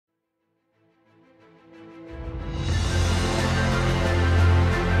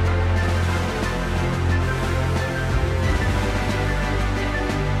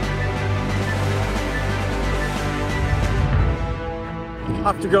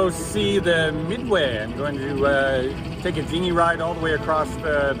off to go see the Midway. I'm going to take a dinghy ride all the way across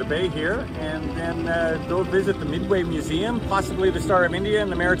the bay here, and then go visit the Midway Museum, possibly the Star of India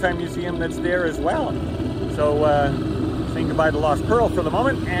and the Maritime Museum that's there as well. So saying goodbye to Lost Pearl for the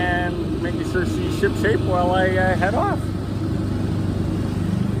moment and making sure she's ship shape while I head off.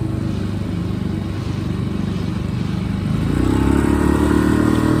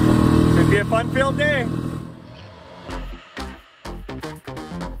 Should be a fun-filled day.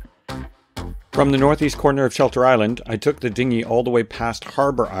 From the northeast corner of Shelter Island, I took the dinghy all the way past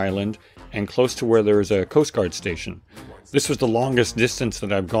Harbour Island and close to where there is a Coast Guard station. This was the longest distance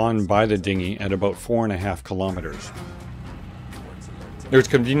that I've gone by the dinghy at about 4.5 kilometers. There's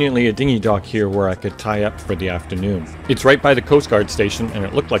conveniently a dinghy dock here where I could tie up for the afternoon. It's right by the Coast Guard station, and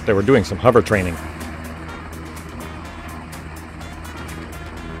it looked like they were doing some hover training.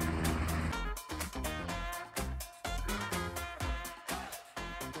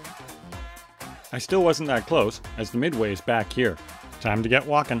 I still wasn't that close, as the Midway is back here. Time to get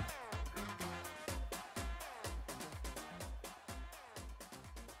walking.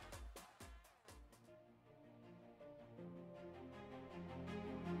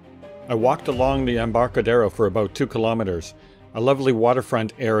 I walked along the Embarcadero for about 2 kilometers, a lovely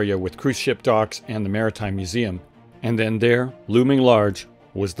waterfront area with cruise ship docks and the Maritime Museum. And then there, looming large,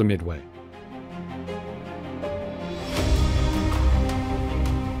 was the Midway.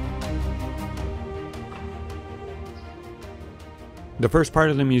 The first part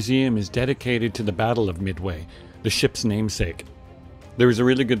of the museum is dedicated to the Battle of Midway, the ship's namesake. There was a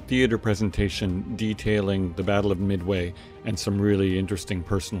really good theater presentation detailing the Battle of Midway and some really interesting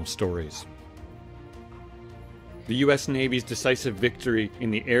personal stories. The US Navy's decisive victory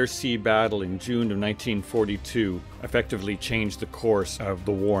in the air-sea battle in June of 1942 effectively changed the course of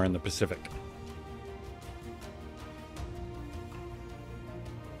the war in the Pacific.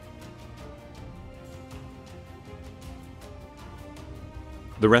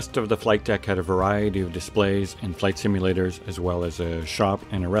 The rest of the flight deck had a variety of displays and flight simulators, as well as a shop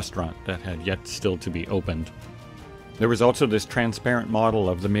and a restaurant that had yet still to be opened. There was also this transparent model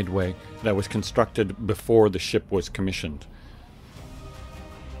of the Midway that was constructed before the ship was commissioned,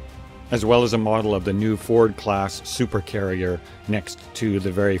 as well as a model of the new Ford-class supercarrier next to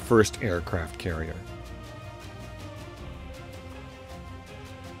the very first aircraft carrier.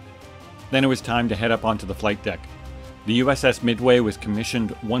 Then it was time to head up onto the flight deck. The USS Midway was commissioned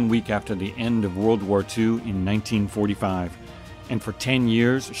 1 week after the end of World War II in 1945, and for 10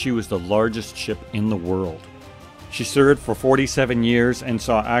 years she was the largest ship in the world. She served for 47 years and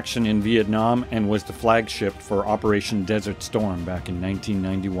saw action in Vietnam and was the flagship for Operation Desert Storm back in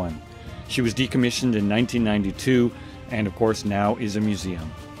 1991. She was decommissioned in 1992 and of course now is a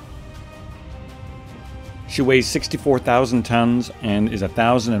museum. She weighs 64,000 tons and is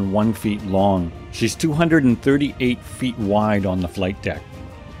 1,001 feet long. She's 238 feet wide on the flight deck.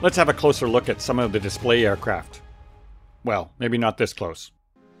 Let's have a closer look at some of the display aircraft. Well, maybe not this close.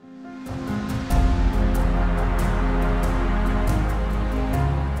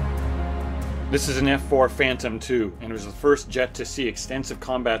 This is an F-4 Phantom II, and it was the first jet to see extensive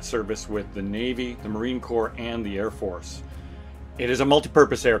combat service with the Navy, the Marine Corps, and the Air Force. It is a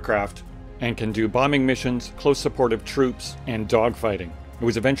multi-purpose aircraft and can do bombing missions, close support of troops, and dogfighting. It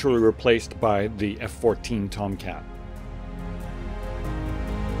was eventually replaced by the F-14 Tomcat.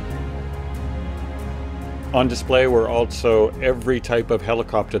 On display were also every type of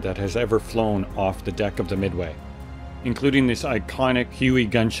helicopter that has ever flown off the deck of the Midway, including this iconic Huey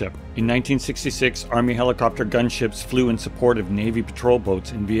gunship. In 1966, Army helicopter gunships flew in support of Navy patrol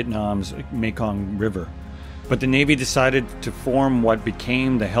boats in Vietnam's Mekong River. But the Navy decided to form what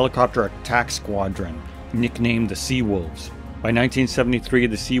became the Helicopter Attack Squadron, nicknamed the Sea Wolves. By 1973,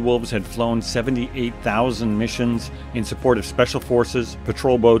 the Sea Wolves had flown 78,000 missions in support of special forces,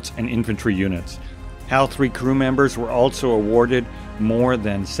 patrol boats, and infantry units. HAL-3 crew members were also awarded more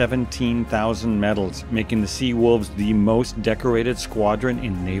than 17,000 medals, making the Sea Wolves the most decorated squadron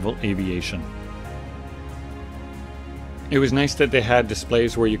in naval aviation. It was nice that they had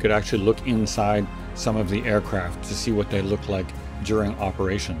displays where you could actually look inside some of the aircraft to see what they look like during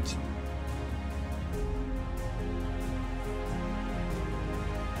operations.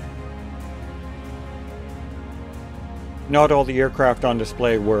 Not all the aircraft on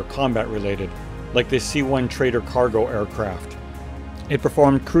display were combat related, like this C-1 Trader cargo aircraft. It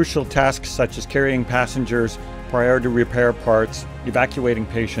performed crucial tasks such as carrying passengers, priority repair parts, evacuating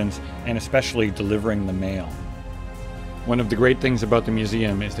patients, and especially delivering the mail. One of the great things about the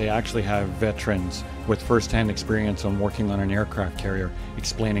museum is they actually have veterans with first-hand experience on working on an aircraft carrier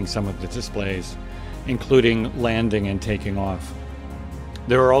explaining some of the displays, including landing and taking off.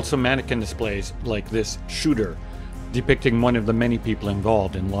 There are also mannequin displays like this shooter, depicting one of the many people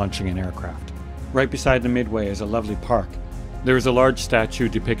involved in launching an aircraft. Right beside the Midway is a lovely park. There is a large statue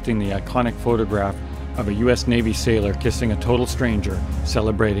depicting the iconic photograph of a U.S. Navy sailor kissing a total stranger,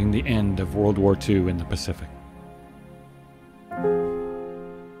 celebrating the end of World War II in the Pacific.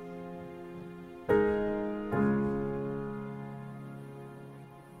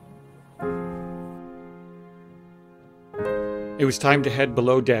 It was time to head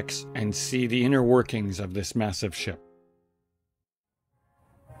below decks and see the inner workings of this massive ship.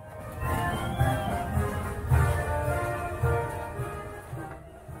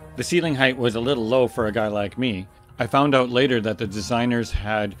 The ceiling height was a little low for a guy like me. I found out later that the designers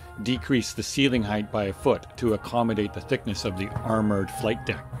had decreased the ceiling height by a foot to accommodate the thickness of the armored flight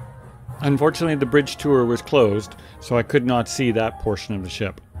deck. Unfortunately, the bridge tour was closed, so I could not see that portion of the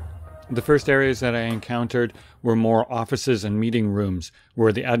ship. The first areas that I encountered were more offices and meeting rooms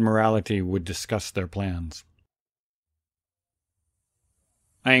where the Admiralty would discuss their plans.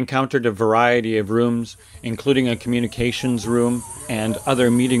 I encountered a variety of rooms, including a communications room and other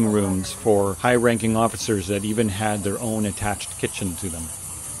meeting rooms for high-ranking officers that even had their own attached kitchen to them.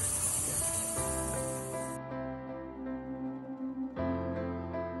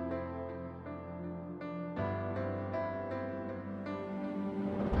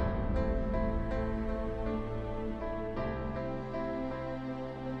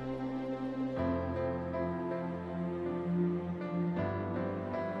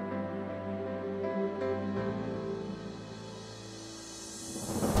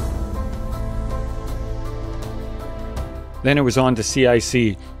 Then it was on to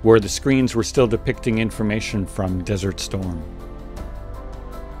CIC, where the screens were still depicting information from Desert Storm.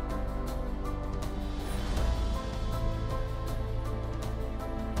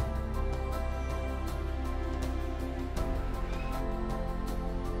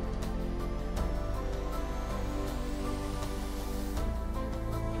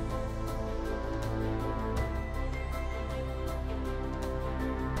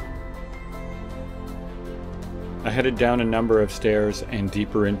 I headed down a number of stairs and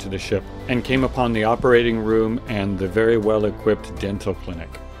deeper into the ship, and came upon the operating room and the very well-equipped dental clinic.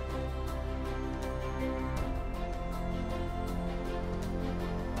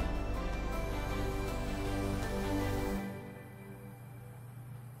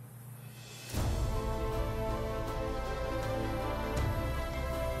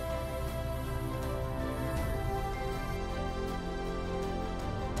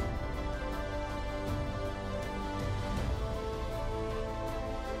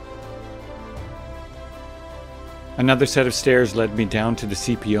 Another set of stairs led me down to the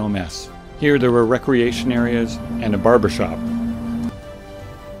CPO mess. Here there were recreation areas and a barber shop.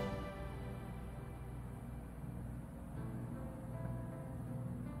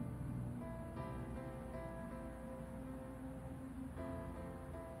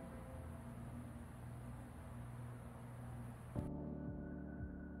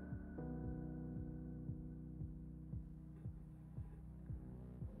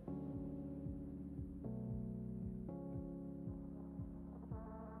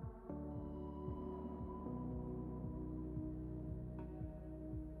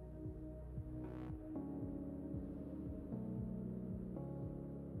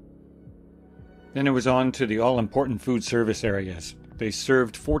 Then it was on to the all-important food service areas. They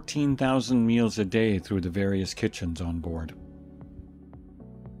served 14,000 meals a day through the various kitchens on board.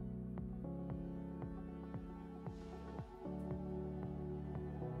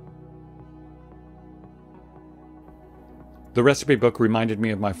 The recipe book reminded me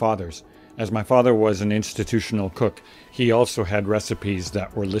of my father's. As my father was an institutional cook, he also had recipes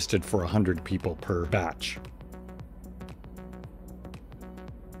that were listed for 100 people per batch.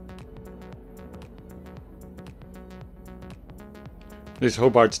 This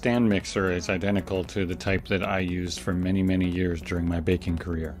Hobart stand mixer is identical to the type that I used for many years during my baking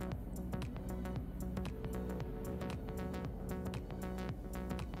career.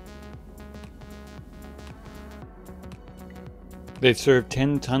 They served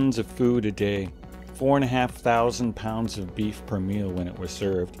 10 tons of food a day, 4,500 pounds of beef per meal when it was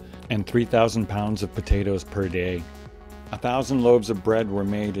served, and 3,000 pounds of potatoes per day. 1,000 loaves of bread were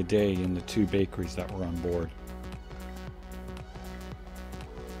made a day in the 2 bakeries that were on board.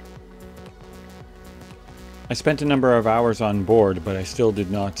 I spent a number of hours on board, but I still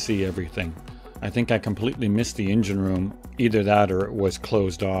did not see everything. I think I completely missed the engine room, either that or it was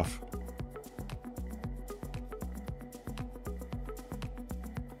closed off.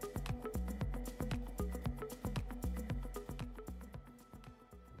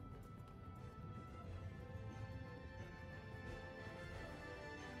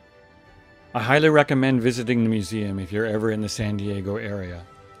 I highly recommend visiting the museum if you're ever in the San Diego area.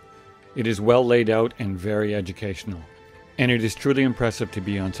 It is well laid out and very educational, and it is truly impressive to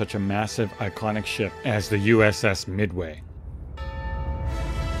be on such a massive, iconic ship as the USS Midway.